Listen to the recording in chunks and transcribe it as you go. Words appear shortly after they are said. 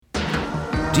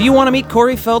Do you want to meet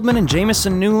Corey Feldman and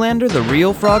Jameson Newlander, the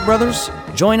real Frog Brothers?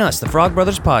 Join us, the Frog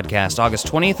Brothers Podcast, August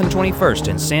 20th and 21st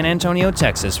in San Antonio,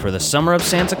 Texas for the Summer of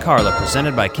Santa Carla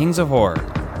presented by Kings of Horror.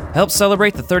 Help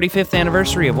celebrate the 35th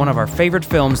anniversary of one of our favorite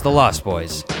films, The Lost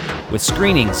Boys. With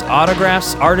screenings,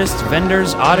 autographs, artists,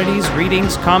 vendors, oddities,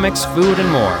 readings, comics, food, and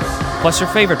more. Plus your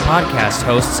favorite podcast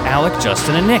hosts, Alec,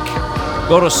 Justin, and Nick.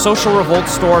 Go to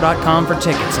socialrevoltstore.com for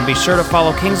tickets and be sure to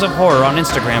follow Kings of Horror on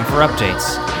Instagram for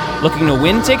updates. Looking to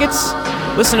win tickets?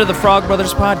 Listen to the Frog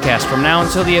Brothers Podcast from now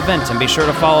until the event and be sure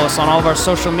to follow us on all of our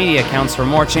social media accounts for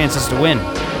more chances to win.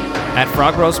 At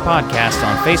Frog Bros Podcast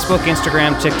on Facebook,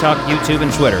 Instagram, TikTok, YouTube,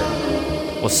 and Twitter.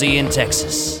 We'll see you in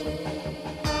Texas.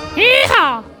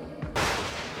 Yeehaw!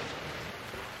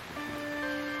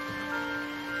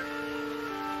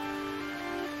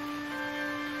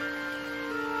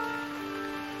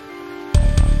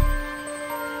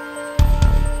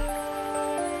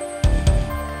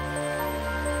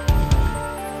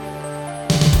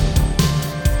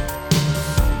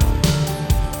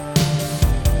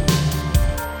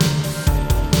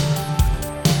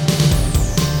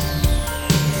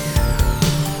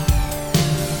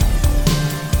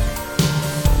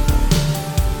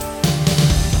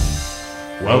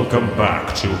 Welcome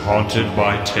back to Haunted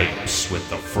by Tapes with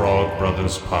the Frog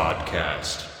Brothers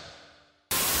Podcast.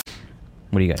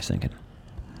 What are you guys thinking?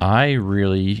 I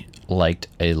really liked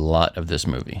a lot of this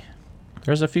movie.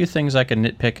 There's a few things I can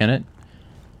nitpick in it.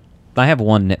 I have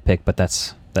one nitpick, but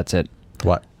that's it.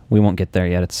 What? We won't get there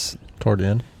yet. It's Toward the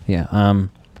end? yeah.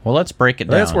 Well, let's break it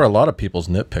down. That's where a lot of people's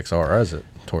nitpicks are, is it?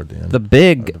 Toward the end. The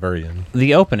At the very end.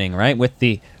 the opening, right, with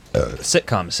the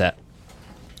sitcom set.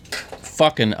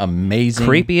 Fucking amazing.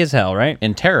 Creepy as hell, right?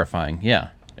 And terrifying, yeah.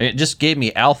 It just gave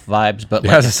me Alf vibes, but Yeah,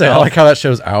 like I was to say, I like how that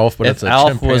shows Alf, but if it's a Alf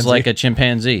chimpanzee. was like a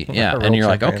chimpanzee. Yeah, A and real you're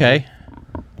like, chimpanzee. okay.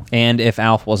 And if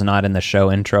Alf was not in the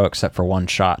show intro except for one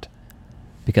shot,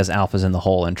 because Alf is in the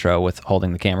whole intro with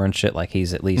holding the camera and shit, like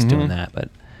he's at least doing that, but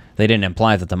they didn't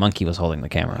imply that the monkey was holding the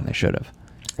camera, and they should have.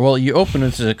 Well, you open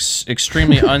with this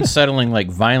extremely unsettling, like,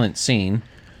 violent scene.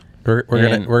 We're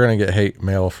gonna get hate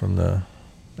mail from the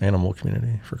animal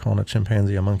community for calling a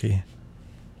chimpanzee a monkey.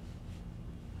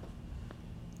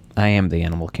 I am the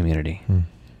animal community.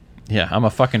 Yeah, I'm a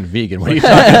fucking vegan. What are you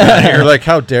talking about You're here? like,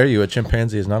 how dare you? A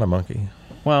chimpanzee is not a monkey.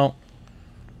 Well,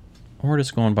 we're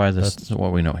just going by this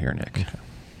what we know here, Nick. Okay.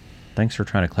 Thanks for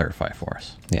trying to clarify for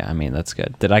us. Yeah, I mean, that's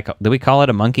good. Did we call it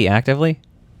a monkey actively?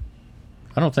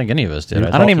 I don't think any of us did.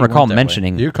 I don't even recall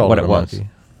mentioning You called what it it a was. monkey.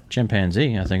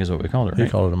 Chimpanzee, I think is what we called it, You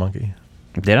right? called it a monkey.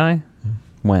 Did I?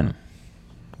 When?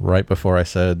 Right before I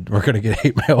said we're gonna get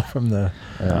hate mail from the.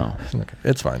 Oh. Okay.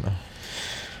 It's fine though. All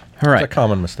It's a right.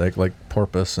 common mistake, like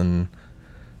porpoise and.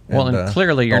 Well, and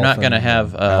clearly you're not dolphin going to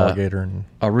have and alligator and.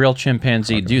 a real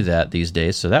chimpanzee do that these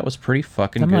days, so that was pretty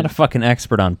fucking I'm good. not a fucking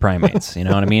expert on primates, you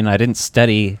know what I mean? I didn't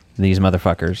study these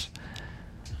motherfuckers.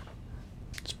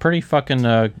 It's pretty fucking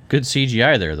good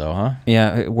CGI there, though, huh?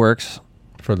 Yeah, it works.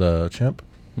 For the chimp?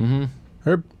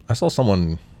 Mm-hmm. I saw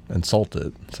someone insult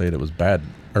it, say it was bad.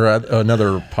 Or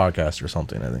another podcast or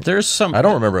something, I think. There's some. I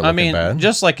don't remember it looking bad.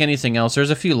 Just like anything else, there's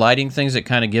a few lighting things that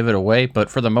kind of give it away, but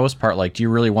for the most part, like, do you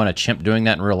really want a chimp doing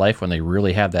that in real life when they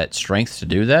really have that strength to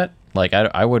do that? Like,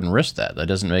 I wouldn't risk that. That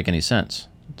doesn't make any sense.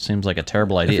 It seems like a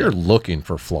terrible If idea. you're looking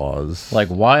for flaws. Like,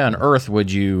 why on earth would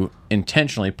you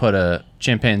intentionally put a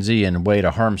chimpanzee in a way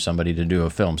to harm somebody to do a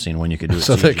film scene when you could do it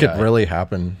so that it could CGI? really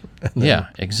happen. Yeah,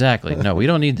 exactly. No, we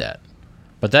don't need that.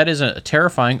 But that is a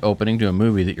terrifying opening to a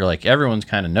movie that you're like, everyone's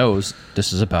kind of knows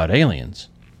this is about aliens,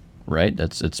 right?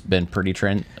 It's been pretty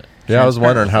Yeah, I was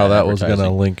wondering how that was advertising. going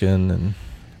to link in. And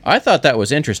I thought that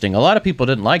was interesting. A lot of people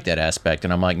didn't like that aspect,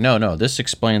 and I'm like, no, this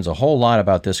explains a whole lot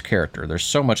about this character. There's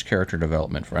so much character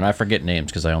development for, and I forget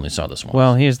names because I only saw this one.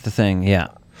 Well, here's the thing, yeah.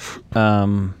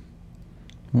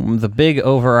 The big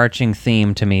overarching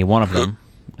theme to me, one of them,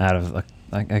 out of,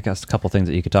 I guess, a couple things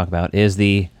that you could talk about, is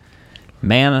the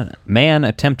man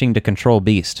attempting to control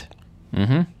beast.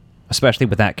 Mm-hmm. Especially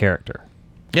with that character.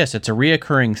 yes, it's a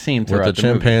reoccurring theme with throughout the the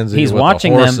movie. chimpanzee, He's with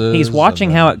watching the them. horses He's watching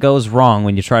and how it goes wrong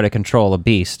when you try to control a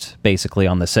beast, basically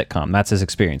on the sitcom. That's his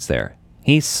experience there.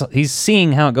 He's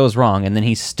seeing how it goes wrong, and then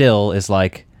he still is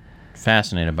like,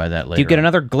 Fascinated by that later. you get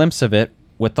another glimpse of it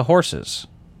with the horses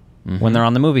when they're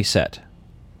on the movie set.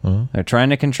 They're trying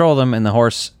to control them, and the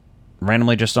horse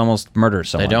randomly just almost murders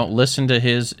someone. They don't listen to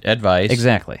his advice.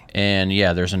 Exactly. And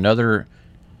yeah, there's another.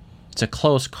 It's a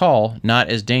close call, not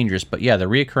as dangerous, but yeah, the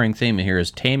reoccurring theme here is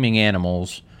taming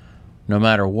animals, no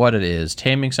matter what it is.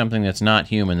 Taming something that's not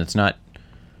human, that's not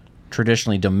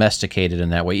traditionally domesticated in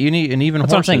that way. And even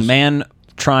That's what I'm horses. saying. Man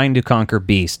trying to conquer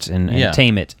beasts and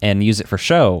tame it and use it for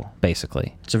show,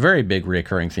 basically. It's a very big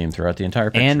reoccurring theme throughout the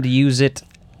entire picture. And use it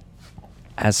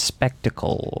as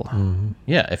spectacle.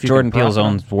 Yeah, if you Jordan can Peele's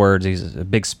profit- own words, he's a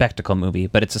big spectacle movie,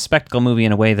 but it's a spectacle movie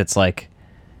in a way that's like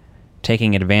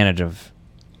taking advantage of.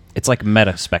 It's like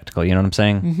meta spectacle. You know what I'm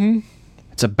saying? Mm-hmm.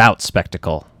 It's about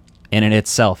spectacle, and in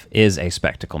itself is a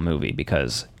spectacle movie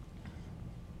because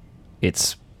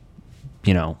it's,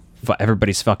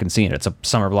 everybody's fucking seeing it. It's a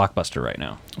summer blockbuster right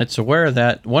now. It's aware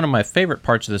that one of my favorite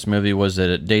parts of this movie was that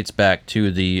it dates back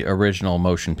to the original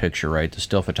motion picture, right? The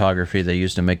still photography they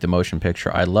used to make the motion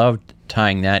picture. I loved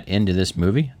tying that into this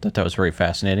movie. I thought that was very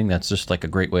fascinating. That's just like a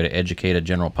great way to educate a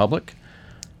general public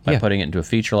by putting it into a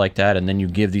feature like that, and then you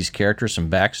give these characters some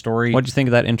backstory. What'd you think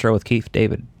of that intro with Keith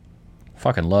David?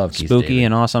 Fucking love Keith Spooky David.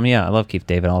 and awesome. Yeah, I love Keith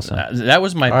David also. That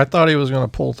was my I thought he was going to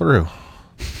pull through.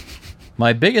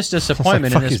 My biggest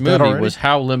disappointment in fuck, this he's dead movie already? was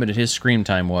how limited his screen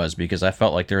time was, because I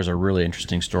felt like there was a really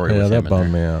interesting story Yeah, with him that in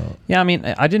bummed there. me out. Yeah, I mean,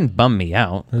 I didn't bum me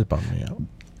out. It bummed me out.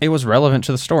 It was relevant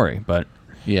to the story, but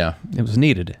Yeah. it was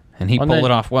needed, and he And pulled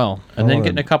then- it off well. And then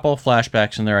wanted- getting a couple of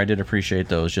flashbacks in there, I did appreciate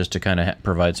those just to kind of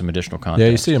provide some additional context. Yeah,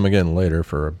 you see him again later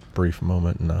for a brief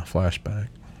moment in a flashback.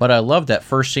 But I love that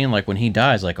first scene, like when he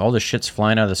dies, like all this shit's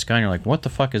flying out of the sky, and you're like, what the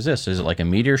fuck is this? Is it like a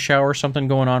meteor shower or something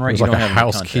going on, right? There's You like a don't have any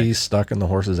house context. key stuck in the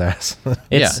horse's ass.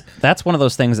 That's one of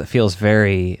those things that feels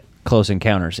very Close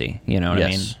Encounters-y. You know what I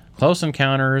mean? Yes. Close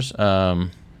Encounters. What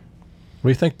do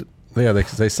you think?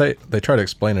 They say they try to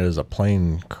explain it as a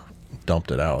plane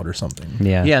dumped it out or something.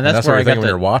 Yeah. Yeah, and that's That's where what I you think got when the,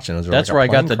 you're watching. Is there that's like a where I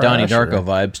got plane the Donnie crash, Darko or-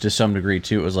 vibes to some degree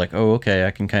too. It was like, oh, okay,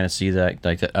 I can kind of see that,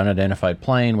 like the unidentified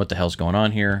plane. What the hell's going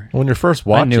on here? When you're first I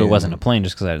watching, knew it wasn't a plane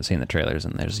just because I hadn't seen the trailers,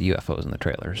 and there's UFOs in the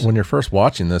trailers. When you're first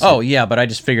watching this, Oh yeah, but I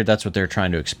just figured that's what they're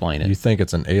trying to explain it. you think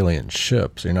it's an alien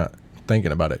ship, so you're not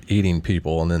thinking about it eating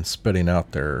people and then spitting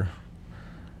out their,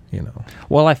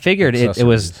 Well, I figured it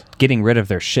was accessories. getting rid of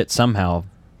their shit somehow,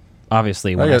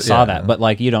 obviously, when I guess, saw yeah. that. But,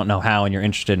 like, you don't know how, and you're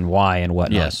interested in why and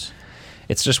whatnot. Yes.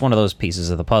 It's just one of those pieces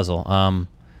of the puzzle.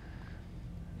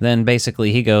 Then,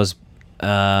 basically, he goes,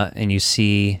 and you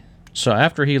see So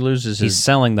after he loses he's his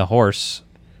selling the horse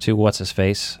to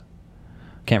what's-his-face.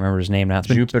 Can't remember his name now. It's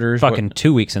been Jupiter's fucking what-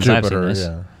 2 weeks since I've seen Jupiter. this.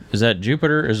 Yeah. is that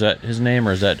Jupiter? Is that his name,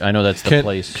 or is that I know that's the Ken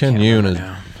place? Yoon is.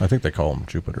 I think they call him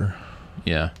Jupiter.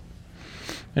 Yeah.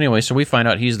 Anyway, so we find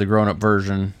out he's the grown-up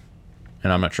version,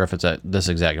 and I'm not sure if it's at this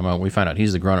exact moment. We find out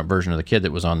he's the grown-up version of the kid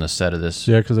that was on the set of this.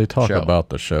 Yeah, because they talk Show. about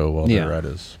the show while Yeah. they're at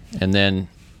his. And then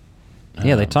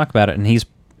Yeah, they talk about it, and he's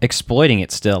exploiting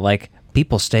it still. Like,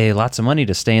 people stay lots of money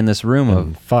to stay in this room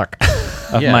of Fuck.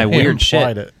 Yeah, my he weird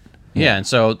Implied shit. it. yeah,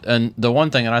 and the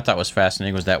one thing that I thought was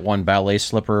fascinating was that one ballet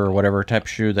slipper or whatever type of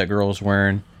shoe that girl was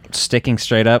wearing. Sticking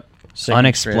straight up, Sticking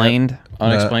unexplained. straight up,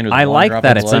 unexplained. with I one like drop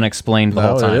that of it's blood. unexplained the No,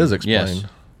 whole time. it is explained. Yes.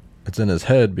 It's in his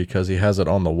head because he has it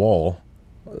on the wall,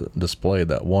 displayed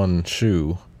that one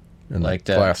shoe in Like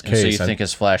the that. glass And so case. you think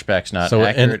his flashback's not so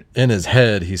accurate? in his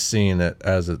head, he's seeing it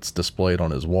as it's displayed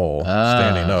on his wall,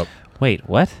 standing up. Wait,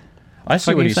 what? I see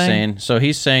fuck are what you he's saying? saying. So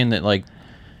he's saying that like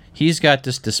he's got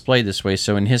this displayed this way.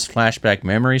 So in his flashback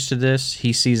memories to this,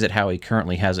 he sees it how he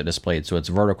currently has it displayed. So it's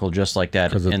vertical, just like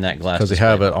that in that glass. Because he display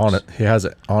have it on box. it. He has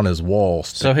it on his wall.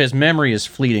 So his memory is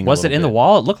fleeting. Was it in the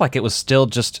wall? It looked like it was still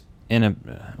just in a It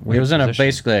weird was in position.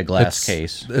 basically a glass It's-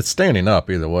 case. It's standing up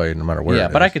either way, no matter where. Yeah,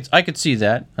 it but is. I could see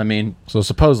that. I mean, So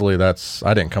supposedly that's.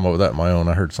 I didn't come up with that on my own.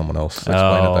 I heard someone else explain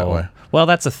it that way. Well,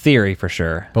 that's a theory for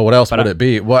sure. But what else would I- it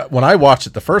be? When I watched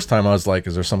it the first time, I was like,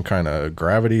 "Is there some kind of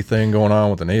gravity thing going on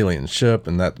with an alien ship?"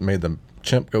 And that made the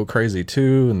chimp go crazy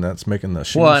too, and that's making the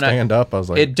shoe and stand up. I was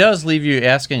like, it does leave you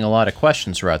asking a lot of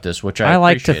questions throughout this, which I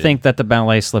like to appreciated. think that the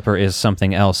ballet slipper is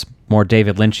something else, more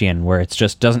David Lynchian, where it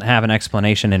just doesn't have an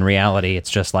explanation in reality. It's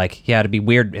just like, yeah, it'd be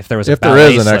weird if there was a if there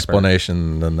ballet is an slipper.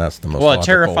 explanation, then that's the most Well, a logical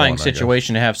terrifying one, I guess.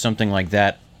 situation to have something like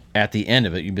that at the end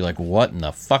of it. You'd be like, "What in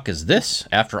the fuck is this?"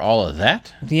 After all of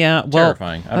that, Yeah, well,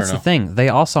 Terrifying. I don't that's know. the thing. They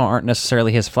also aren't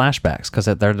necessarily his flashbacks because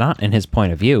they're not in his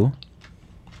point of view.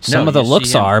 Some No, of the you see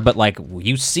looks him. are, but like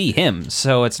you see him,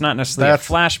 so it's not necessarily That's-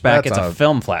 a flashback. that's It's a a-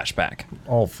 film flashback.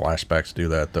 All flashbacks do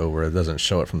that though, where it doesn't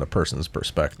show it from the person's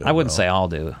perspective. I wouldn't though. say all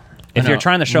do. If know. you're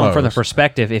trying to show him from the Most.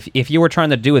 perspective, if you were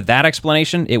trying to do with that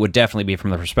explanation, it would definitely be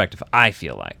from the perspective. I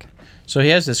feel like. so he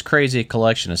has this crazy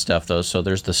collection of stuff, though. So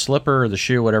there's the slipper, or the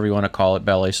shoe, whatever you want to call it.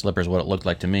 Ballet slipper is what it looked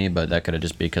like to me, but that could have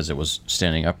just been because it was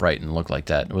standing upright and looked like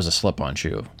that. It was a slip-on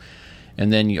shoe.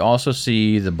 And then you also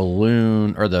see the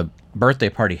balloon or the birthday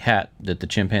party hat that the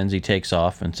chimpanzee takes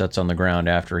off and sets on the ground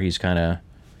after he's kind of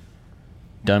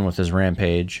done with his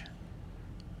rampage.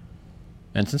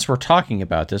 And since we're talking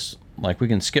about this, like we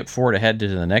can skip forward ahead to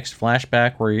the next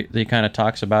flashback where he kind of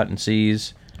talks about and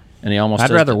sees And he almost. I'd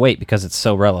does rather the- wait because it's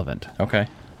so relevant Okay.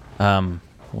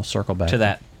 We'll circle back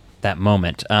to that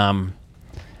moment.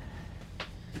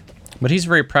 But he's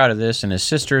very proud of this, and his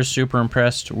sister is super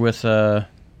impressed with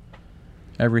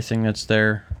everything that's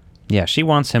there. Yeah, she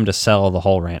wants him to sell the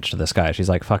whole ranch to this guy. She's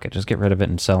like, fuck it, just get rid of it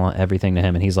and sell everything to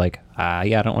him. And he's like,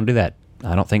 yeah, I don't want to do that.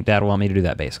 I don't think Dad will want me to do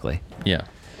that, basically. Yeah.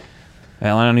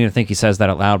 Well, I don't even think he says that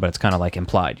out loud, but it's kind of like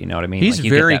implied, you know what I mean? He's Like,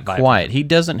 you get very that vibe. quiet. He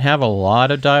doesn't have a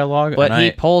lot of dialogue. But and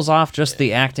he pulls off just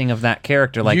the acting of that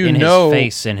character, like in his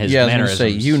face and his I was gonna mannerisms. say,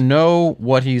 you know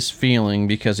what he's feeling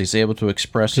because he's able to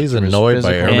express it. He's through his annoyed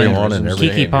by physical everyone mannerisms. and every Kiki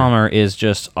behavior. Palmer is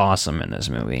just awesome in this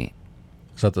movie.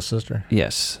 Is that the sister?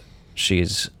 Yes,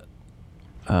 she's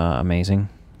amazing.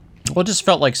 Well, it just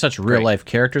felt like such real life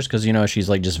characters because she's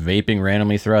like just vaping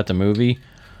randomly throughout the movie.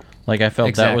 Like I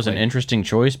felt that was an Exactly. interesting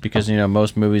choice because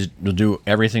most movies will do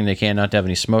everything they can not to have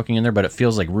any smoking in there, but it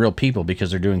feels like real people because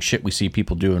they're doing shit we see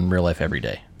people do in real life every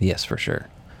day. Yes, for sure.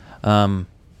 I'm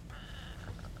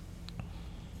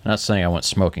not saying I want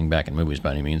smoking back in movies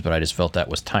by any means, but I just felt that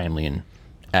was timely and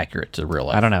accurate to real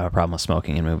life. I don't have a problem with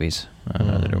smoking in movies.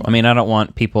 I mean, I don't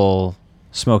want people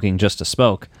smoking just to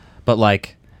smoke, but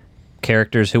like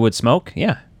characters who would smoke,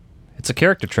 yeah, it's a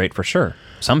character trait for sure.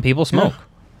 Some people smoke.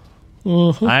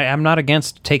 I'm not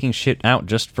against taking shit out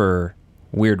just for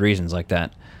weird reasons like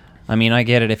that. I mean, I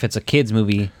get it if it's a kids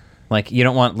movie. Like, you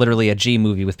don't want literally a G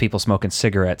movie with people smoking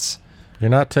cigarettes.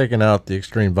 You're not taking out the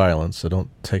extreme violence, so don't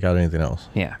take out anything else.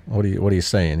 Yeah. What are you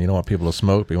saying? You don't want people to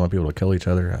smoke, but you want people to kill each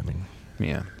other? I mean,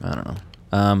 Yeah, I don't know.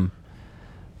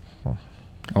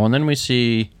 Oh, and then we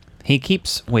see He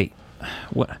keeps... Wait.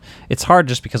 What? It's hard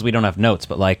just because we don't have notes,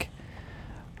 but like...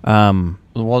 well,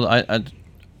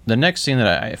 the next scene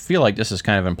that I feel like this is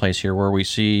kind of in place here, where we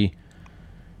see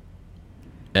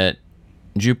at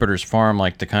Jupiter's farm,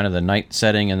 like the kind of the night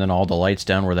setting, and then all the lights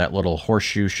down where that little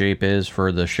horseshoe shape is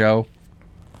for the show,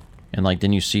 and like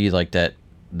then you see like that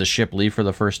the ship leave for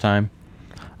the first time.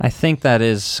 I think that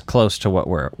is close to what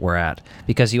we're at,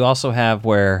 because you also have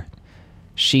where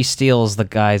she steals the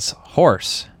guy's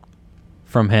horse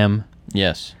from him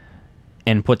Yes,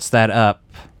 and puts that up.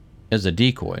 as a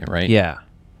decoy, right? Yeah.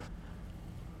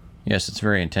 Yes, it's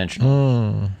very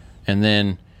intentional. And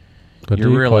then the you're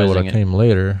decoy would realizing have it. came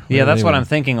later. Yeah, that's what I'm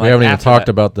thinking, We like, haven't even after talked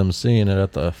that. about them seeing it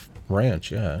at the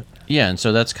ranch yet. Yeah, and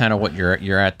so that's kind of what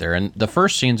you're at there. And the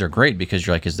first scenes are great because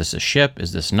you're like, is this a ship?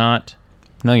 Is this not?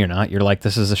 No, you're not. You're like,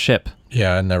 this is a ship.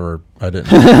 Yeah, I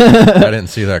didn't, I didn't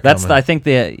see that That's, coming. I think,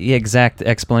 the exact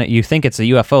explanation. You think it's a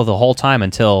UFO the whole time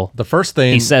until The first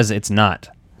thing he says it's not.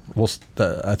 well,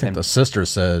 I think the sister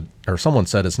said, or someone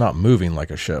said, it's not moving like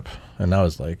a ship, and I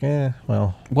was like,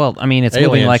 well, Well, I mean, it's Alien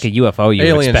moving like a UFO you would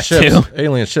alien expect ships, to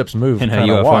alien ships move in a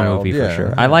kinda UFO wild. movie yeah, for sure.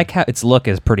 yeah. I like how its look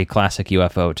is pretty classic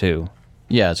UFO too.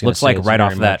 Yeah, it's gonna Looks say like it's right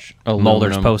very off that much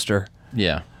Mulder's aluminum. poster.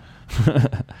 Yeah.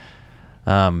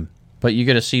 But you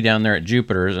get to see down there at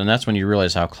Jupiter's, and that's when you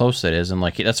realize how close that is, and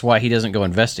like that's why he doesn't go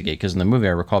investigate. Because in the movie,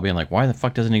 I recall being like, "Why the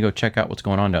fuck doesn't he go check out what's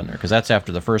going on down there?" Because that's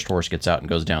after the first horse gets out and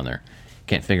goes down there.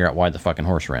 Can't figure out why the fucking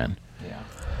horse ran. Yeah.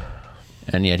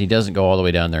 And yet he doesn't go all the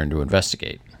way down there and to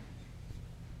investigate.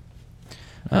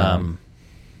 That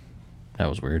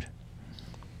was weird.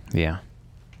 Yeah.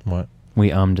 What?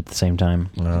 We ummed at the same time.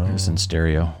 No. It's in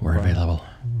stereo. We're available.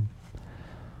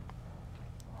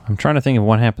 I'm trying to think of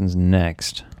what happens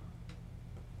next.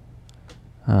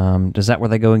 Does that where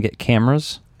they go and get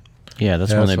cameras? Yeah,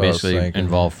 that's Yeah, when that's they what I was basically thinking.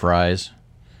 involve Fry's.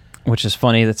 Which is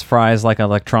funny. That's Fry's like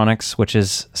electronics, which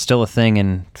is still a thing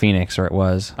in Phoenix, or it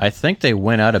was. I think they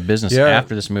went out of business Yeah.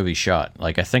 after this movie shot.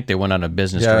 Like, I think they went out of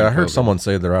business. Yeah, during I heard COVID. someone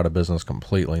say they're out of business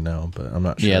completely now, but I'm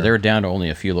not sure. Yeah, they were down to only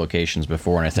a few locations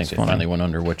before, and I think they funny. finally went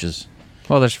under, which is...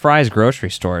 Well, there's Fry's grocery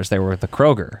stores. They were at the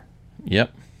Kroger,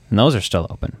 Yep. and those are still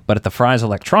open. But at the Fry's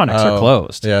Electronics are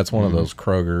closed. Yeah, it's one of those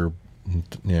Kroger.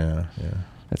 Yeah.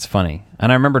 It's funny.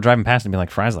 And I remember driving past and being like,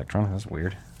 Fry's Electronics, that's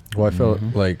weird. Well, I felt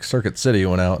like Circuit City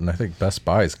went out, and I think Best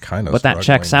Buy is kind of. But that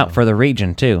checks out for the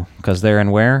region, too, because they're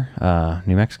in where?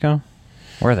 New Mexico?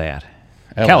 Where are they at?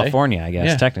 LA? California, I guess,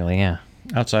 Yeah. technically, yeah.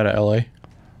 Outside of L.A.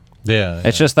 Yeah,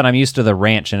 It's just that I'm used to the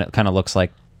ranch, and it kind of looks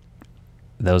like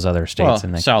those other states. Well,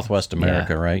 and they, Southwest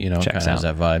America, yeah, right? You know, it kind checks of has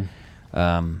out. that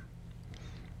vibe.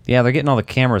 Yeah, they're getting all the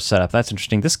cameras set up. That's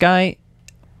interesting. This guy,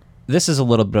 this is a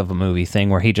little bit of a movie thing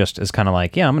where he just is kind of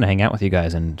like, yeah, I'm going to hang out with you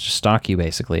guys and just stalk you,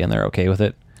 basically, and they're okay with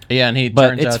it. Yeah, and he But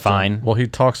turns it's out to- fine. Well, he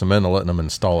talks them into letting them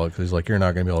install it because he's like, "You're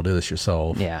not going to be able to do this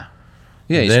yourself." Yeah.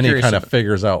 Yeah, he's Then he curious kind of about-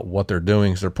 figures out what they're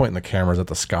doing. So they're pointing the cameras at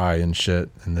the sky and shit,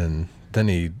 and then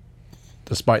he,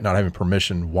 despite not having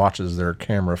permission, watches their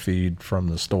camera feed from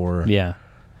the store. Yeah.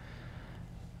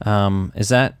 Is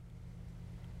that...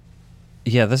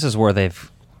 Yeah, this is where they've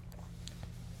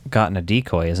gotten a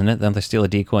decoy, isn't it? Don't they steal a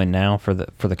decoy now for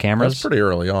the cameras? That's pretty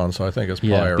early on, so I think it's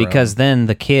probably Yeah, around. Because then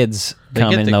the kids come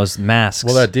get in the- those masks.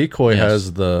 Well, that decoy Yes.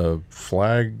 has the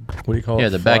flag. What do you call it? Yeah,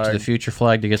 the Back to Flag? the Future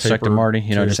flag to get stuck to taper Marty.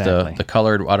 You know, just Exactly. the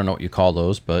colored, I don't know what you call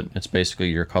those, but it's basically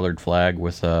your colored flag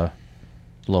with a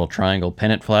little triangle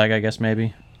pennant flag, I guess,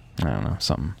 maybe. I don't know,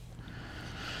 something.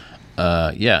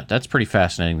 Yeah, that's pretty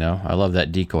fascinating, though. I love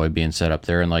that decoy being set up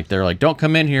there. And, like, they're like, don't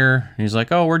come in here. And he's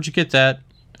like, oh, where'd you get that?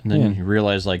 And then you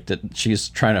realize, like, that she's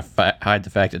trying to hide the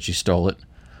fact that she stole it.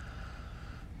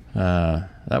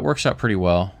 That works out pretty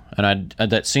well. And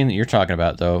that scene that you're talking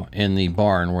about, though, in the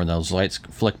barn where those lights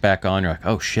flick back on, you're like,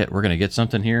 oh, shit, we're going to get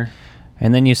something here.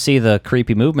 And then you see the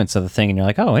creepy movements of the thing, and you're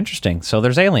like, oh, interesting. So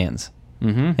there's aliens.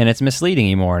 Mm-hmm. And it's misleading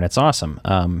you more, and it's awesome.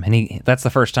 And that's the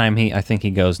first time I think he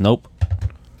goes, nope.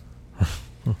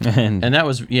 and And that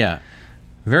was, yeah,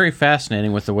 very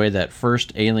fascinating with the way that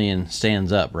first alien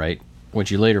stands up, right? Which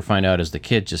you later find out is the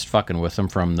kid just fucking with them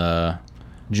from the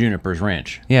Juniper's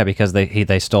ranch. yeah, because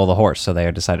they stole the horse, so they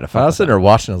decided to fuck I was with sitting it. there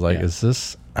watching. I was like, "Is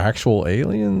this actual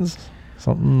aliens?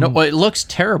 Something?" No, well, it looks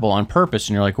terrible on purpose,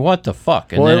 and you're like, what the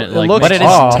fuck? And Well, then it looks But it is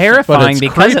off, but terrifying it's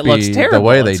because it looks creepy terrible. the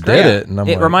way they It's did great. it, and I'm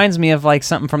it like- reminds me of like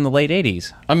something from the late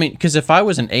 80s. I mean, because if I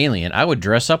was an alien, I would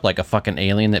dress up like a fucking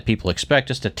alien that people expect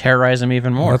just to terrorize them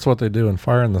even more. That's what they do in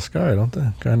Fire in the Sky, don't they?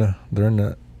 Kind of. They're in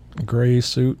that gray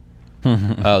suit.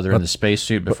 Oh, they're in the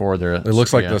spacesuit before they're... It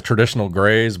looks like yeah. the traditional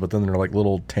grays, but then they're like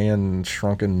little tan,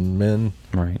 shrunken men,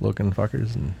 Right. looking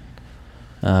fuckers. And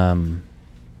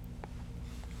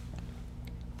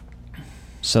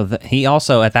So he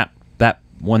also at that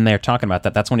when they're talking about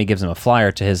that's when he gives him a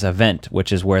flyer to his event,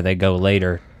 which is where they go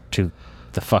later to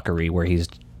the fuckery where he's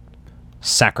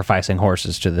sacrificing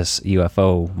horses to this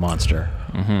UFO monster.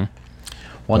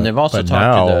 Well, and they've also but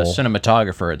talked to the now-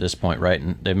 cinematographer at this point, right?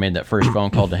 And they've made that first phone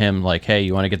call to him, like, hey,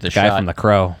 you want to get this Guy shot? from The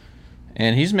Crow.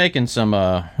 And he's making some...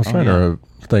 I was trying to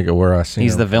think of where I seen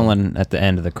He's him the from. villain at the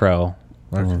end of The Crow.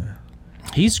 Okay.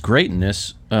 He's great in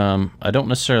this. I don't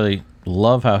necessarily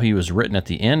love how he was written at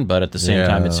the end, but at the same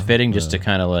time, it's Yeah, fitting just to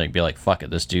kind of like be like, fuck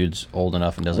it, this dude's old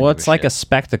enough and doesn't Well, give it's like a shit.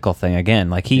 spectacle thing again.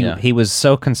 Like Yeah. he was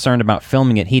so concerned about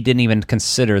filming it, he didn't even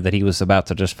consider that he was about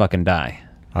to just fucking die.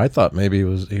 I thought maybe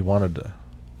he wanted to.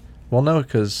 Well, no,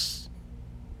 because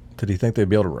did he think they'd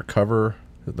be able to recover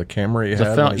the camera he The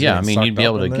had? film, when he's yeah, I getting mean, sucked you'd be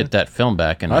up able to in get there? that film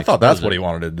back. And I thought that's expose what it. he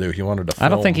wanted to do. He wanted to. I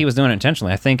don't film. think he was doing it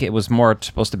intentionally. I think it was more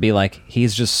supposed to be like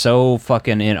he's just so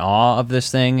fucking in awe of this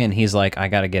thing, and he's like, I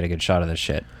got to get a good shot of this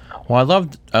shit. Well,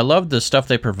 I loved the stuff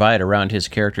they provide around his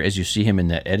character as you see him in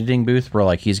that editing booth, where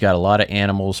like he's got a lot of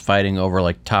animals fighting over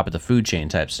like top of the food chain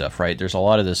type stuff, right? There's a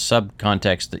lot of this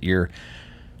subcontext that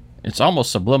it's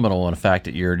almost subliminal in the fact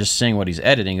that you're just seeing what he's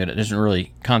editing, and it isn't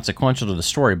really consequential to the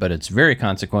story, but it's very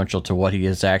consequential to what he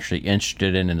is actually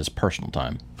interested in his personal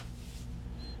time.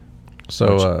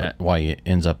 So. Why he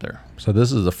ends up there. So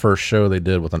this is the first show they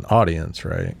did with an audience,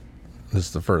 right? This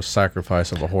is the first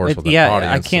sacrifice of a horse with an Yeah,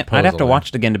 audience. I can't. I'd have to supposedly. watch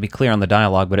it again to be clear on the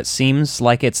dialogue, but it seems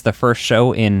like it's the first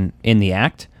show in the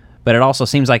act. But it also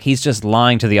seems like he's just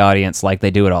lying to the audience like they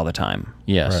do it all the time.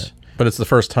 Yes. Right. But it's the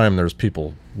first time there's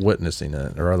people witnessing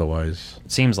it, or otherwise.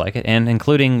 It seems like it, and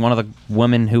including one of the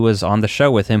women who was on the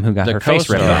show with him who got The her face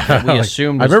ripped co-star off. that we Like,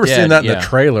 assumed I was remember dead, seeing that in yeah. the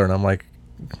trailer, and I'm like,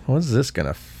 "What's this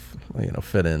gonna,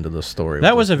 fit into the story?"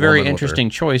 That with was this a very woman with her- interesting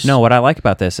choice. No, what I like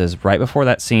about this is right before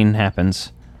that scene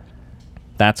happens,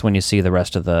 that's when you see the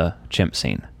rest of the chimp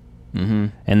scene. Mm-hmm.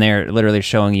 And they're literally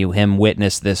showing you him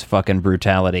witness this fucking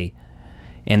brutality.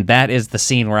 And that is the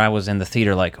scene where I was in the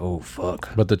theater like, oh, fuck.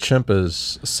 But the chimp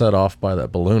is set off by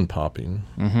that balloon popping,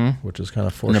 which is kind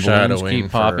of And the balloons foreshadowing keep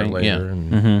for popping, later. yeah.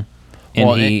 And And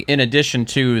Well, he in addition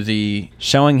to the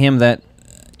showing him that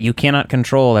you cannot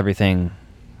control everything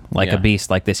like Yeah. a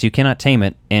beast like this. You cannot tame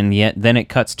it. And yet then it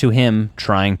cuts to him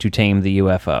trying to tame the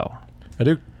UFO. I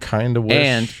do kind of wish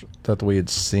And- that we had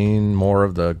seen more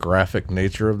of the graphic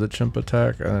nature of the chimp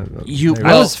attack. You- maybe-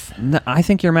 Well- I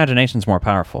think your imagination's more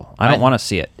powerful. I don't want to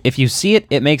see it. If you see it,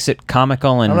 it makes it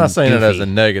comical and I'm not saying it as goofy. a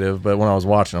negative, but when I was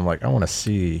watching, I'm like, I want to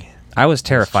see. I was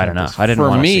terrified chimp enough. is- I didn't for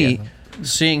want to see me, it.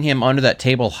 seeing him under that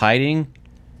table hiding,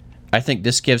 I think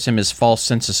this gives him his false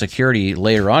sense of security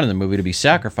later on in the movie to be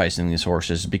sacrificing these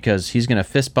horses because he's going to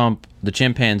fist bump the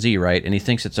chimpanzee, right? And he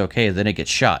thinks it's okay, then it gets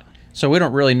shot. So we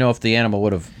don't really know if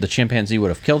the chimpanzee would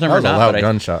have killed him That or was a not. loud But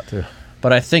gunshot too.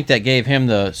 but I think that gave him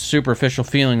the superficial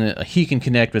feeling that he can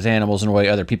connect with animals in a way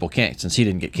other people can't since he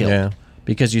didn't get killed. Yeah.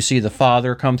 Because you see the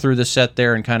father come through the set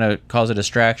there and kind of cause a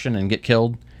distraction and get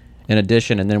killed in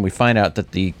addition. And then we find out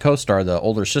that the co-star, the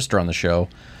older sister on the show,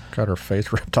 Got her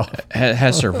face ripped off.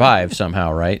 has survived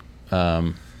somehow, right?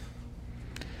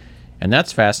 And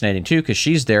that's fascinating, too, because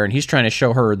she's there, and he's trying to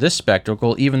show her this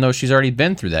spectacle, even though she's already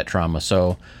been through that trauma.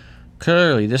 So,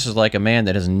 clearly, this is like a man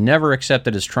that has never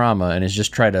accepted his trauma and has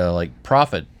just tried to, like,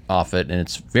 profit off it, and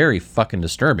it's very fucking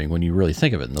disturbing when you really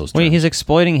think of it in those terms. Well, he's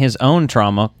exploiting his own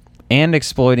trauma and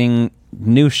exploiting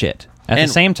new shit at the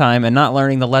same time and not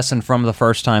learning the lesson from the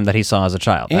first time that he saw as a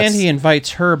child. And he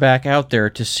invites her back out there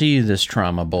to see this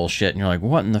trauma bullshit, and you're like,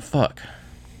 what in the fuck?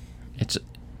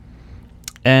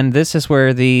 And this is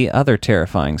where the other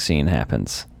terrifying scene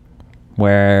happens,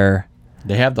 where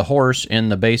they have the horse in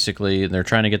the basically, they're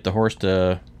trying to get the horse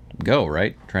to go,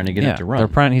 right? Trying to get it to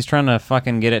run. He's trying to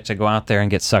fucking get it to go out there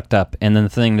and get sucked up, and then the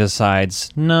thing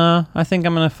decides, no, I think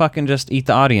I'm going to fucking just eat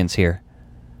the audience here.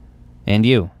 And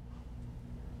you.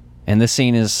 And this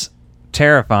scene is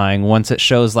terrifying once it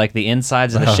shows like the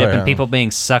insides of the ship and people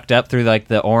being sucked up through like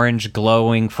the orange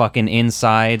glowing fucking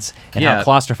insides and how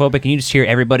claustrophobic, and you just hear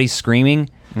everybody screaming.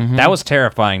 That was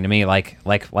terrifying to me, like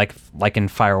in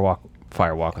Fire Walk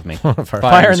with Me.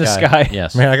 Fire in the Sky.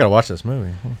 Yes. Man, I gotta watch this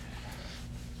movie.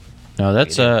 No,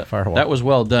 that's that was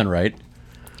well done, right?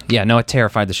 Yeah, no, it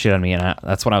terrified the shit out of me, and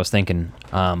that's what I was thinking.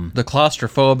 The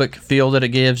claustrophobic feel that it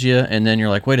gives you, and then you're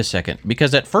like, wait a second,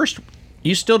 because at first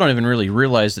you still don't even really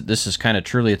realize that this is kind of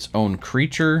truly its own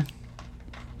creature.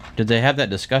 Did they have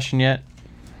that discussion yet?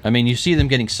 I mean, you see them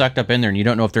getting sucked up in there, and you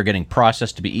don't know if they're getting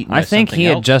processed to be eaten. I think he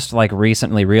had just like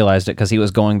recently realized it because he was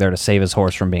going there to save his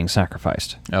horse from being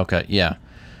sacrificed. Okay, yeah.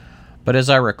 But as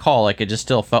I recall, like it just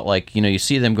still felt like, you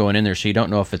see them going in there, so you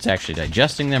don't know if it's actually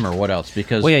digesting them or what else.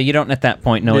 Because well, yeah, you don't at that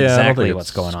point know exactly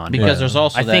what's going on. Because there's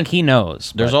also I think he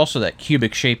knows. There's also that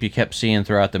cubic shape you kept seeing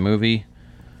throughout the movie,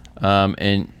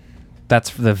 and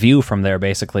that's the view from there,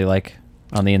 basically, like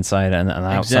on the inside and the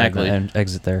outside and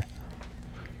exit there.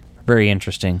 Very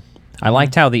interesting. I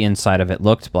liked how the inside of it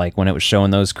looked like when it was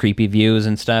showing those creepy views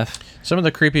and stuff. Some of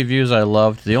the creepy views I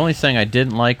loved. The only thing I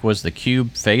didn't like was the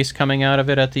cube face coming out of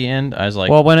it at the end. I was like...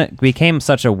 Well, when it became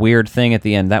such a weird thing at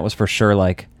the end, that was for sure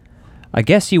like, I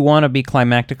guess you want to be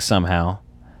climactic somehow.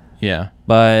 Yeah.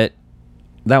 But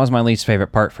that was my least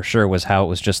favorite part for sure, was how it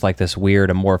was just like this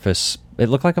weird amorphous... It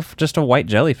looked like just a white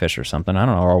jellyfish or something. I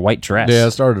don't know, or a white dress. Yeah,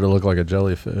 it started to look like a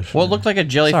jellyfish. Well, it looked like a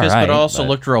jellyfish, but also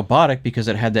looked robotic because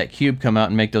it had that cube come out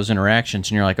and make those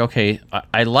interactions. And you're like, okay,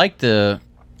 I like the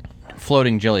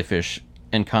floating jellyfish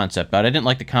in concept, but I didn't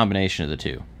like the combination of the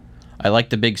two. I like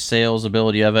the big sails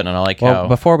ability of it, and I like how...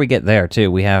 before we get there,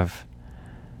 too, we have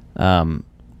the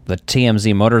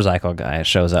TMZ motorcycle guy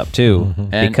shows up, too,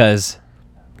 because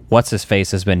What's-His-Face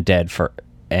has been dead for...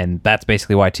 And that's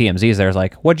basically why TMZ is there. It's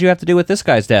like, what'd you have to do with this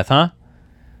guy's death, huh?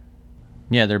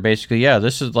 Yeah, they're basically,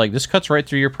 this cuts right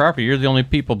through your property. You're the only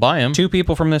people by him. 2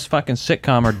 people from this fucking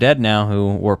sitcom are dead now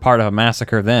who were part of a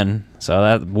massacre then. So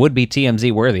that would be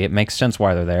TMZ worthy. It makes sense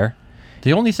why they're there.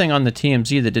 The only thing on the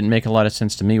TMZ that didn't make a lot of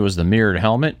sense to me was the mirrored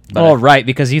helmet. Right,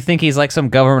 because you think he's like some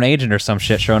government agent or some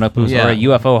shit showing up who's or a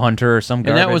UFO hunter or some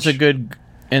garbage. And that was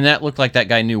and that looked like that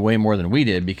guy knew way more than we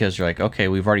did, because you're like, okay,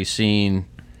 we've already seen...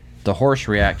 the horse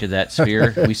react to that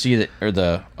sphere. We see that, or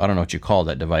I don't know what you call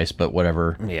that device, but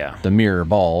whatever. Yeah. The mirror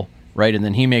ball, right? And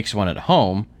then he makes one at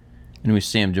home, and we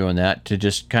see him doing that to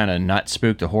just kind of not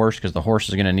spook the horse, because the horse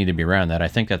is going to need to be around that. I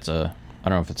think that's I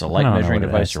don't know if it's a light measuring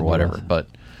device or whatever, but...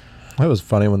 It was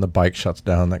funny when the bike shuts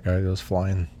down, that guy goes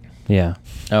flying. Yeah.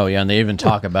 Oh, yeah, and they even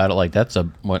talk about it like that's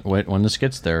when this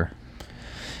gets there.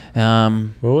 Well,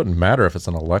 it wouldn't matter if it's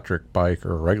an electric bike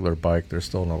or a regular bike. There's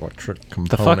still an electric component.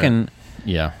 The fucking...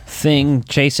 Yeah. thing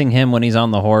chasing him when he's on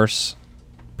the horse,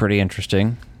 pretty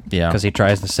interesting. Yeah. Because he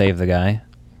tries to save the guy.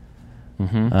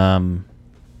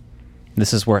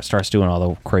 This is where it starts doing all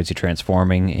the crazy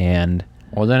transforming and...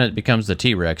 Well, then it becomes the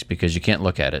T-Rex because you can't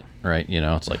look at it, right?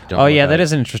 It's like... Don't that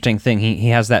is an interesting thing. He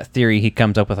has that theory he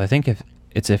comes up with. I think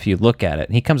if you look at it.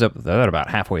 He comes up with that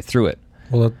about halfway through it.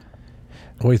 Well,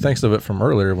 he thinks of it from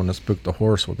earlier when it spooked the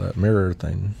horse with that mirror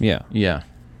thing. Yeah. Yeah.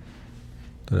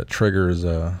 That it triggers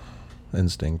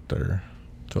instinct or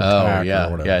to attack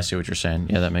or whatever. Yeah, I see what you're saying.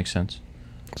 Yeah, that makes sense.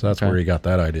 So that's where he got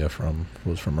that idea from,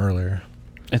 was from earlier.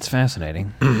 It's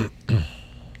fascinating.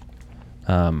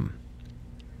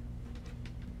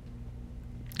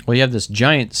 Well, you have this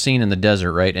giant scene in the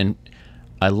desert, right? And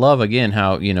I love, again,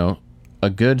 how, a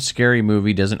good scary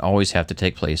movie doesn't always have to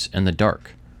take place in the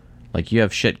dark. Like, you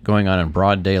have shit going on in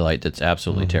broad daylight that's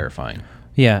absolutely terrifying.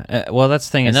 Yeah, well, that's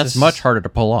the thing. And that's much harder to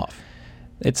pull off.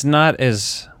 It's not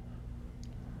as...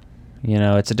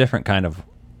 it's a different kind of...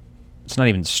 It's not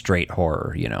even straight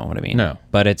horror, you know what I mean? No.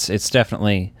 But it's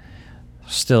definitely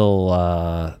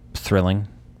still thrilling.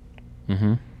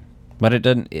 Mm-hmm. But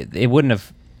it wouldn't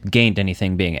have gained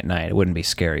anything being at night. It wouldn't be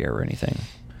scarier or anything.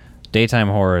 Daytime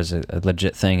horror is a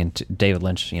legit thing, and David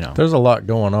Lynch, There's a lot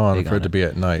going on Big for on it to be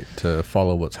at night to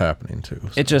follow what's happening too. So.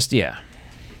 it just, yeah.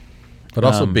 But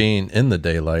also being in the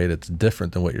daylight, it's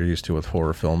different than what you're used to with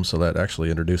horror films, so that actually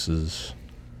introduces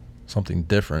something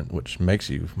different, which makes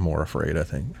you more afraid, I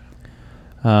think.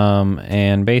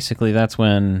 And basically that's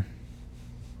when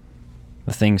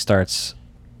the thing starts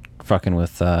fucking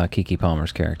with Kiki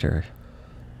Palmer's character.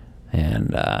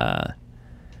 And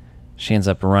she ends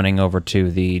up running over to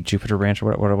the Jupiter Ranch.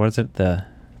 What is it?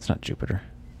 It's not Jupiter.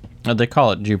 They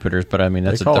call it Jupiter's, but I mean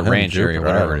that's call the him ranch area,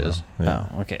 Jupiter, whatever I it don't is. know. Yeah.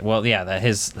 Oh, okay. Well, yeah, that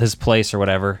his place or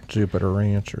whatever. Jupiter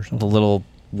Ranch or something. The little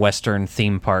Western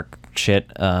theme park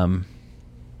shit.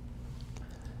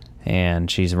 And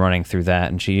she's running through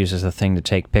that, and she uses the thing to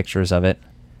take pictures of it.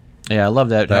 Yeah, I love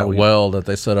that. That well that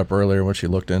they set up earlier when she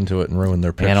looked into it and ruined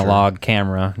their picture. Analog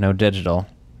camera, no digital.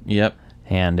 Yep.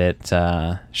 And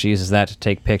she uses that to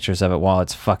take pictures of it while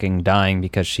it's fucking dying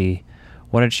because she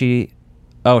let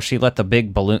the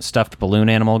big stuffed balloon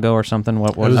animal go or something.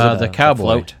 What was it? The cowboy.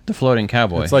 Float? The floating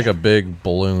cowboy. It's like a big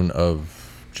balloon of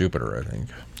Jupiter, I think.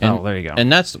 Oh, there you go.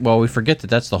 And we forget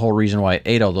that's the whole reason why it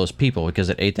ate all those people, because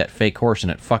it ate that fake horse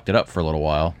and it fucked it up for a little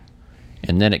while.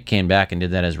 And then it came back and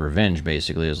did that as revenge,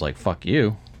 basically. It was like, fuck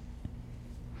you.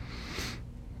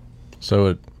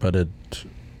 So it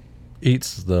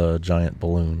eats the giant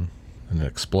balloon and it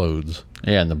explodes.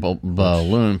 Yeah, and the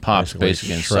balloon pops basically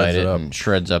basically shreds inside it it up. and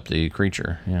shreds up the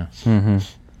creature. Yeah.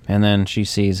 And then she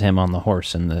sees him on the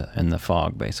horse in the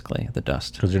fog, basically, the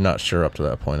dust. Because you're not sure up to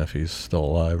that point if he's still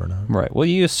alive or not. Right. Well,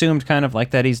 you assumed kind of like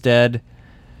that he's dead,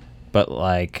 but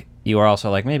like you are also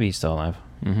like maybe he's still alive.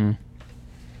 Mm-hmm.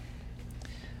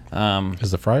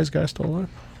 Is the Fries guy still alive?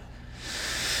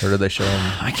 Or did they show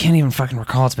him? I can't even fucking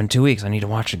recall. It's been 2 weeks. I need to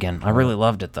watch again. I really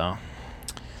loved it though.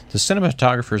 The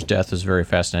cinematographer's death is very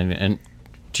fascinating. And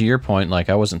to your point, like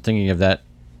I wasn't thinking of that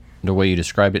the way you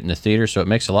described it in the theater, so it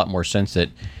makes a lot more sense that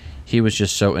he was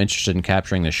just so interested in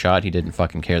capturing the shot, he didn't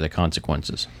fucking care the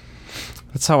consequences.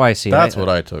 That's how I see it. That's what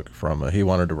I took from it. He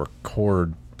wanted to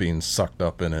record being sucked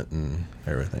up in it and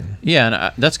everything. Yeah,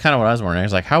 and that's kind of what I was wondering. I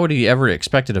was like, how would he ever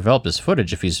expect to develop this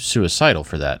footage if he's suicidal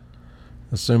for that?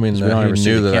 Assuming we don't that ever he see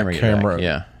knew the that camera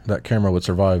get back. that camera would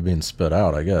survive being spit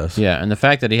out, I guess. Yeah, and the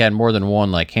fact that he had more than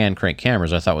one like hand crank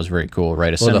cameras, I thought was very cool.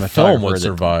 Right, Well, the film would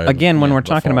survive. Again, when we're the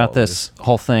talking fall, about at this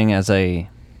whole thing as the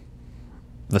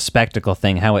spectacle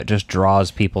thing, how it just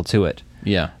draws people to it.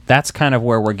 Yeah, That's kind of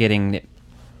where we're getting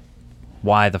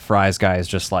why the Fries guy is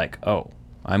just like, oh,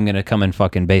 I'm going to come and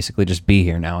fucking basically just be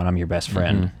here now, and I'm your best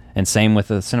friend. Mm-hmm. And same with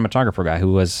the cinematographer guy,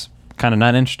 who was kind of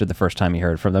not interested the first time he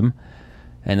heard from them,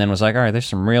 and then was like, all right, there's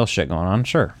some real shit going on,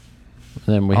 sure.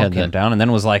 then we I'll had get him that. down, and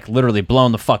then was like literally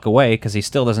blown the fuck away because he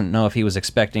still doesn't know if he was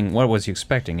expecting, what was he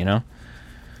expecting, you know?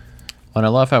 And I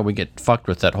love how we get fucked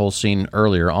with that whole scene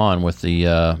earlier on with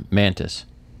the mantis,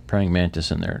 praying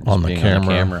mantis in there, just On the being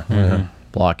camera. Mm-hmm.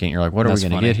 Blocking. You're like, what are That's we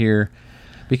going to funny. get here?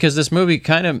 Because this movie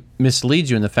kind of misleads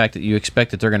you in the fact that you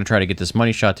expect that they're going to try to get this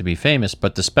money shot to be famous,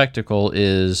 but the spectacle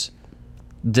is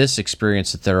this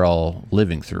experience that they're all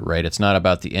living through, right? It's not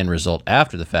about the end result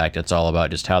after the fact. It's all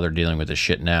about just how they're dealing with this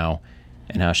shit now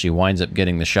and how she winds up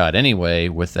getting the shot anyway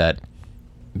with that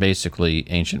basically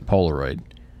ancient Polaroid,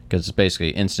 because it's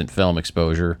basically instant film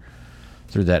exposure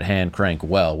through that hand crank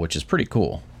well, which is pretty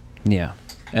cool. Yeah.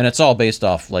 And it's all based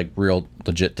off like real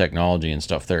legit technology and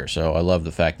stuff there. So I love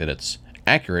the fact that it's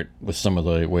accurate with some of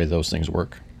the way those things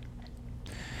work.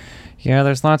 Yeah,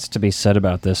 there's lots to be said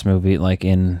about this movie.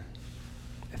 It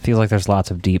feels like there's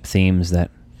lots of deep themes that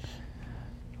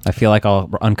I feel like I'll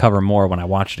uncover more when I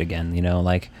watch it again, you know,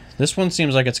 like... This one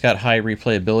seems like it's got high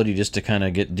replayability just to kind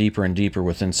of get deeper and deeper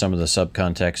within some of the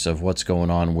subcontext of what's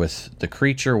going on with the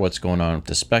creature, what's going on with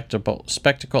the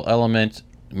spectacle element,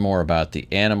 more about the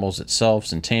animals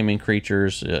itself and taming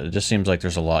creatures. It just seems like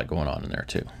there's a lot going on in there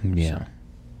too. Yeah. So.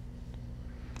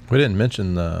 We didn't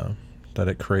mention that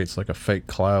it creates like a fake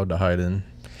cloud to hide in.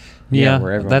 Yeah,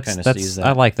 where everyone kind of sees that.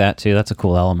 I like that too. That's a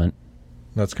cool element.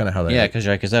 That's kind of how they. Yeah, because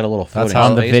like, is that a little floating how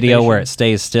On the space video station? where it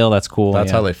stays still, that's cool. That's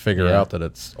yeah. how they figure Yeah. out that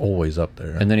it's always up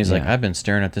there. And then he's like, Yeah. I've been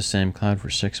staring at this same cloud for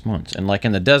 6 months. And like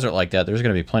in the desert like that, there's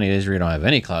going to be plenty of days where you don't have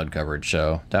any cloud coverage.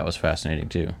 So that was fascinating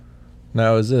too.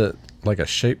 Now, is it like a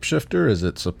shapeshifter? Is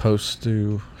it supposed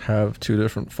to have two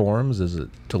different forms? Is it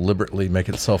deliberately make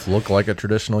itself look like a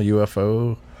traditional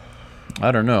UFO?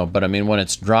 I don't know, but I mean, when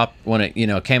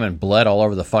it came and bled all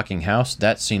over the fucking house,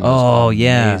 that scene was Oh,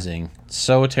 yeah. amazing.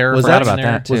 So terrifying. Forgot about in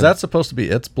there. that, too. Was that supposed to be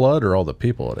its blood or all the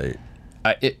people it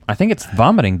ate? I think it's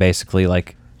vomiting, basically.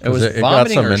 Like, It was it got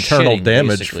vomiting some or internal shitting,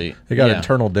 damage. basically. It got Yeah.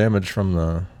 internal damage from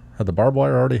the. Had the barbed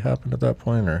wire already happened at that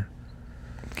point, or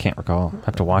can't recall. I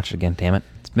have to watch it again, damn it.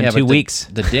 It's been 2 weeks.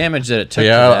 The damage that it took.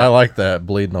 Yeah, to that, I like that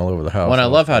bleeding all over the house. When I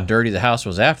love how dirty the house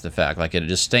was after the fact, like it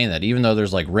just stained that. Even though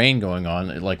there's like rain going on,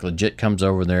 it like legit comes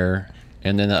over there,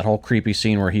 and then that whole creepy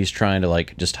scene where he's trying to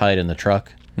like just hide in the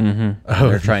truck. Mm-hmm.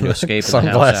 They're trying to escape.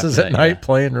 Sunglasses at night,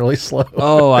 playing really slow.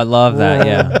 Oh, I love that.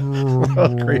 Yeah,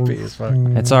 Creepy as fuck.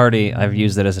 it's already. I've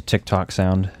used it as a TikTok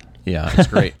sound. Yeah, it's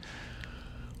great.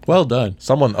 Well done.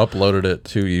 Someone uploaded it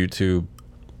to YouTube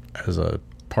as a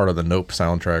part of the Nope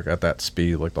soundtrack at that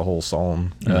speed, like the whole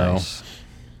song. Nice,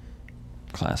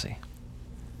 classy.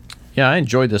 Yeah, I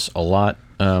enjoyed this a lot,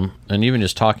 and even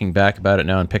just talking back about it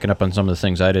now and picking up on some of the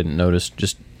things I didn't notice,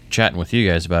 just chatting with you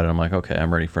guys about it, I'm like, okay,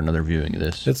 I'm ready for another viewing of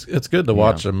this. It's good to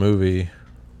watch a movie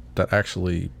that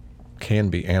actually can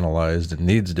be analyzed and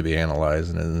needs to be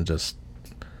analyzed, and isn't just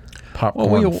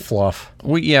popcorn fluff. I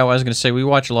was going to say we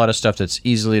watch a lot of stuff that's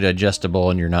easily digestible,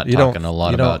 and you're not talking a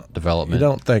lot about development. You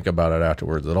don't think about it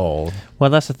afterwards at all. Well,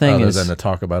 that's the thing other than to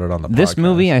talk about it on the podcast. This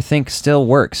movie, I think, still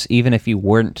works, even if you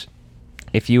weren't.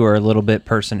 If you were a little bit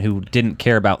person who didn't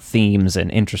care about themes and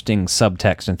interesting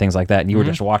subtext and things like that, and you were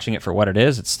just watching it for what it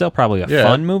is, it's still probably a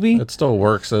fun movie. It still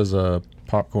works as a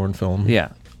popcorn film. Yeah.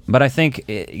 But I think,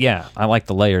 I like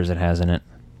the layers it has in it.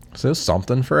 So there's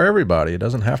something for everybody. It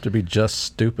doesn't have to be just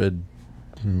stupid,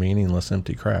 meaningless,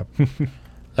 empty crap.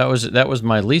 That was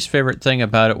my least favorite thing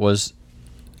about it was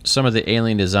some of the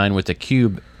alien design with the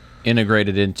cube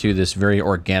integrated into this very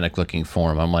organic looking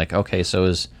form. I'm like, okay, so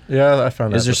I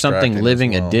found that is there something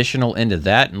living additional into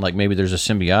that, and like maybe there's a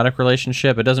symbiotic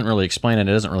relationship? It doesn't really explain it.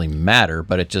 It doesn't really matter,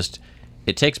 but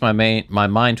it takes my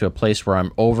mind to a place where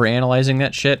I'm over analyzing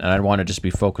that shit, and I want to just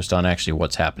be focused on actually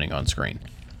what's happening on screen.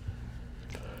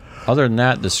 Other than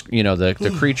that,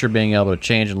 the creature being able to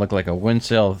change and look like a wind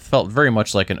sail felt very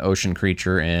much like an ocean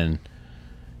creature and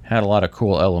had a lot of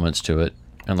cool elements to it.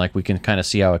 And like we can kind of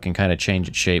see how it can kind of change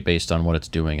its shape based on what it's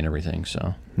doing and everything.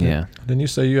 So yeah. Didn't you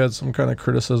say you had some kind of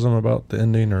criticism about the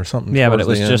ending or something? Yeah, but it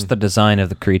was just the design of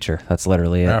the creature. That's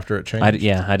literally it. After it changed.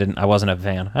 I wasn't a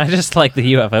fan. I just like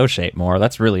the UFO shape more.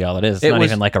 That's really all it is. It's not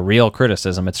even like a real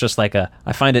criticism. It's just like I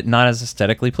find it not as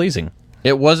aesthetically pleasing.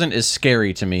 It wasn't as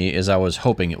scary to me as I was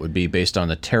hoping it would be based on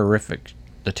the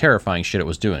terrifying shit it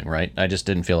was doing. Right? I just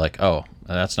didn't feel like, oh,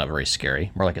 that's not very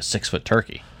scary. More like a 6-foot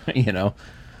turkey,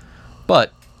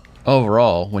 But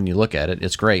overall, when you look at it,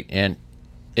 it's great. And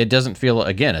it doesn't feel,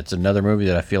 again, it's another movie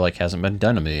that I feel like hasn't been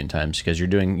done a million times because you're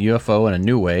doing UFO in a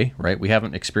new way, right? We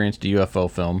haven't experienced a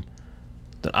UFO film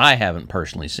that I haven't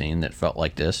personally seen that felt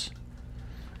like this.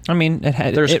 I mean,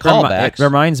 there's callbacks. It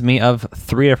reminds me of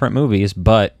 3 different movies,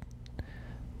 but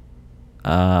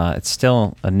it's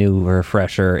still a new,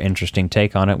 fresher, interesting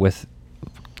take on it with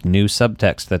new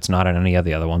subtext that's not in any of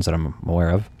the other ones that I'm aware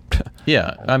of.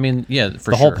 Yeah, I mean, yeah, for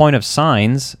sure. The whole point of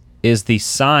Signs is the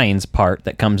signs part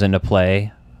that comes into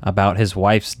play about his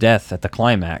wife's death at the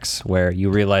climax, where you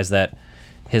realize that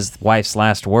his wife's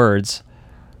last words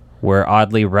were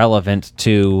oddly relevant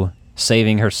to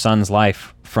saving her son's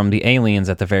life from the aliens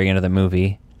at the very end of the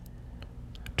movie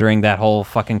during that whole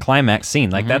fucking climax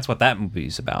scene. Like, that's what that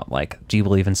movie's about. Like, do you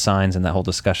believe in signs, and that whole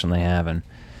discussion they have. And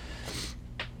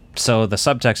so the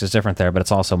subtext is different there, but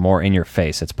it's also more in your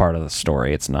face. It's part of the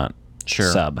story. It's not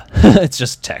sub. It's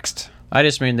just text. I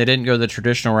just mean they didn't go the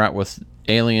traditional route with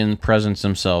alien presence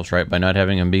themselves, right? By not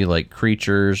having them be like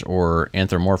creatures or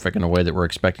anthropomorphic in a way that we're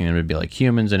expecting them to be like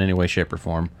humans in any way, shape, or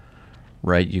form,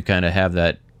 right? You kind of have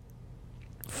that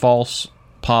false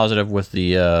positive with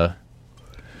the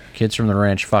kids from the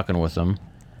ranch fucking with them.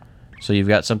 So you've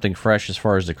got something fresh as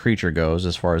far as the creature goes,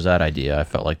 as far as that idea. I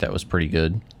felt like that was pretty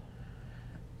good.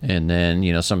 And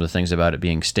then, some of the things about it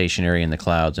being stationary in the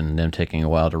clouds and them taking a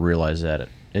while to realize that.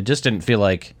 It just didn't feel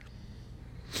like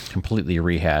completely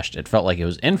rehashed. It felt like it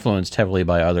was influenced heavily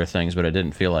by other things, but it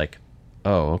didn't feel like,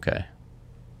 oh, okay.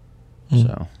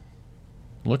 So,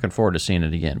 looking forward to seeing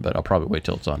it again, but I'll probably wait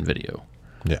till it's on video.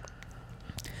 Yeah.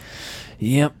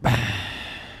 Yep.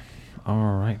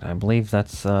 All right. I believe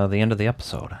that's the end of the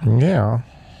episode. Yeah.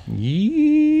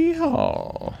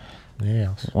 Yeehaw.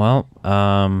 Yes. Well,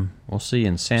 we'll see you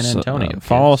in San Antonio.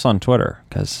 Follow us on Twitter,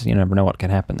 because you never know what can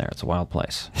happen there. It's a wild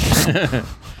place.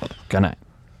 Good night.